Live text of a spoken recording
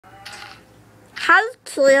Hi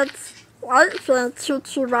kids, welcome to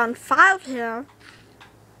 215 here.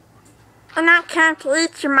 And I can't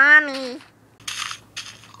eat your mommy.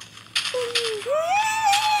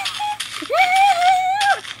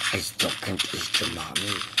 I still can't eat your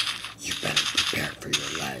mommy. You better prepare for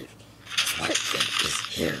your life. Sweatfit is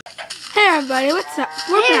here. Hey everybody, what's up?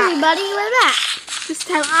 We're back. Everybody, we're back. This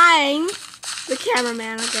time I'm the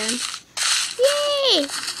cameraman again. Yay!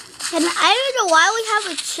 And I don't know why we have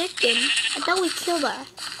a chicken. I thought we killed her.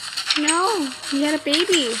 No, we had a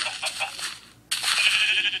baby.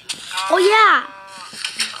 Oh yeah.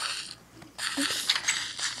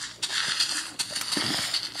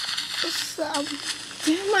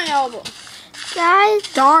 Damn my elbow. Guys,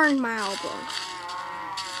 Darn my elbow.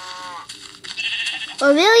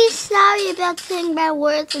 we're really sorry about saying bad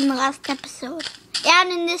words in the last episode.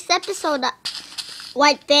 And in this episode,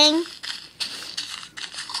 white thing.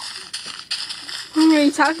 Are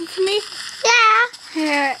you talking to me? Yeah.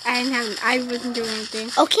 Yeah, I wasn't doing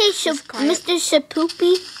anything. Okay, Mr.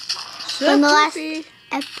 Shapoopy. From the last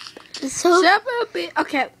episode. Shapoopy.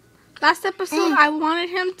 Okay, last episode I wanted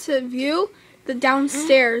him to view the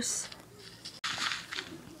downstairs.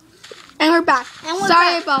 And we're back.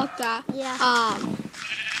 Sorry about that. Yeah.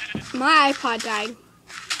 My iPod died.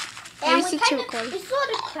 I used it to record. It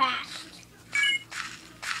sort of crashed.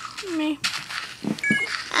 Me.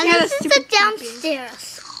 And Yeah, this is the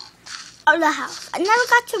downstairs of the house. I never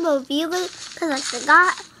got to reveal it because I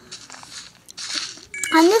forgot.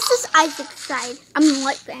 And this is Isaac's side. I'm the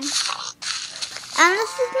white thing. And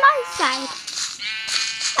this is my side.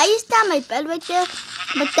 I used to have my bed right there,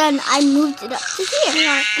 but then I moved it up to here.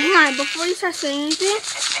 Hang on. Before you start saying anything,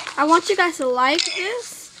 I want you guys to like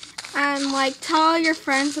this and tell your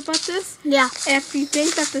friends about this. Yeah. If you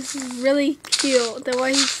think that this is really cute, the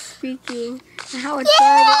way he's speaking and how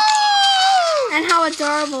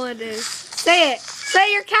adorable it is. Say it.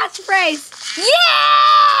 Say your catchphrase.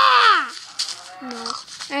 Yeah! No.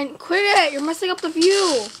 And quit it. You're messing up the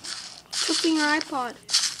view. Tilting your iPod.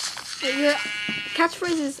 Your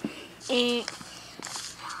catchphrase is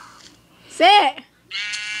Say it.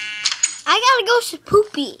 I gotta go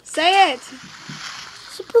Shapoopy. Say it.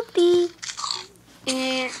 Shapoopy.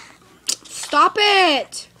 Stop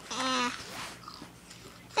it.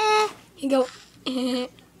 You go when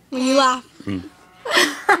you laugh. He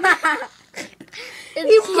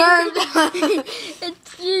burped.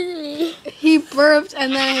 Excuse me. He burped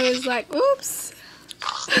and then he was like, oops.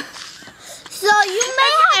 So you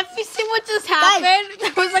may have, if you see what just happened,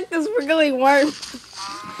 there was this wiggly worm.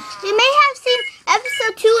 you may have seen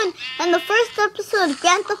episode 2 and the first episode of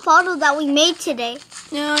Grand Theft Auto that we made today.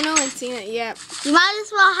 No one's seen it yet. You might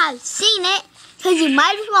as well have seen it because you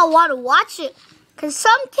might as well want to watch it. Because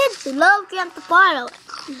some kids love Grand Theft Auto,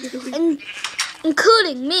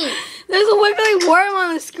 including me. There's a wiggly worm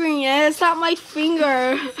on the screen, and it's not my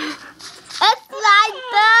finger. It's my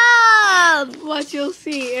thumb. What you'll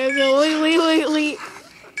see is a wiggly.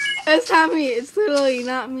 It's not me. It's literally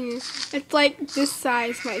not me. It's like this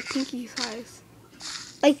size, my pinky size.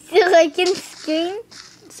 Like in screen?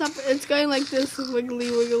 It's going like this, wiggly.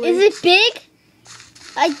 Is it big?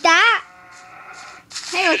 Like that?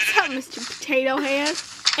 Hey, what's up, Mr. Potato Head?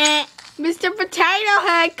 Mr. Potato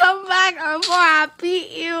Head, come back before I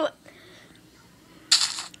beat you.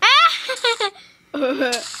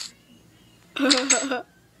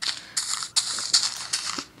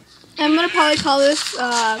 I'm gonna probably call this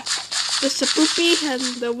the Shapoopy and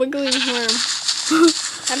the wiggling worm.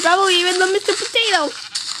 And probably even the Mr. Potato.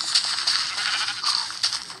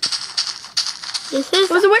 There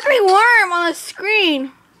was a wiggling worm on the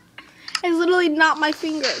screen. It's literally not my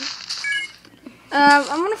finger. I'm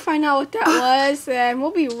gonna find out what that was, and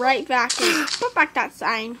we'll be right back. And put back that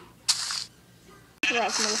sign. And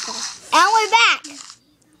we're back.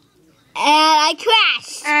 And I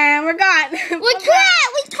crashed. And we're gone. We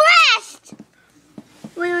crashed.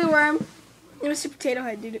 Wiggly worm. Mr. Potato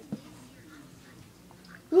Head did it.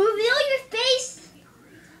 Reveal your face.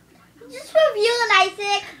 Just reveal it,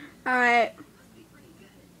 Isaac. Alright.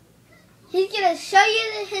 He's gonna show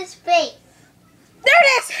you his face.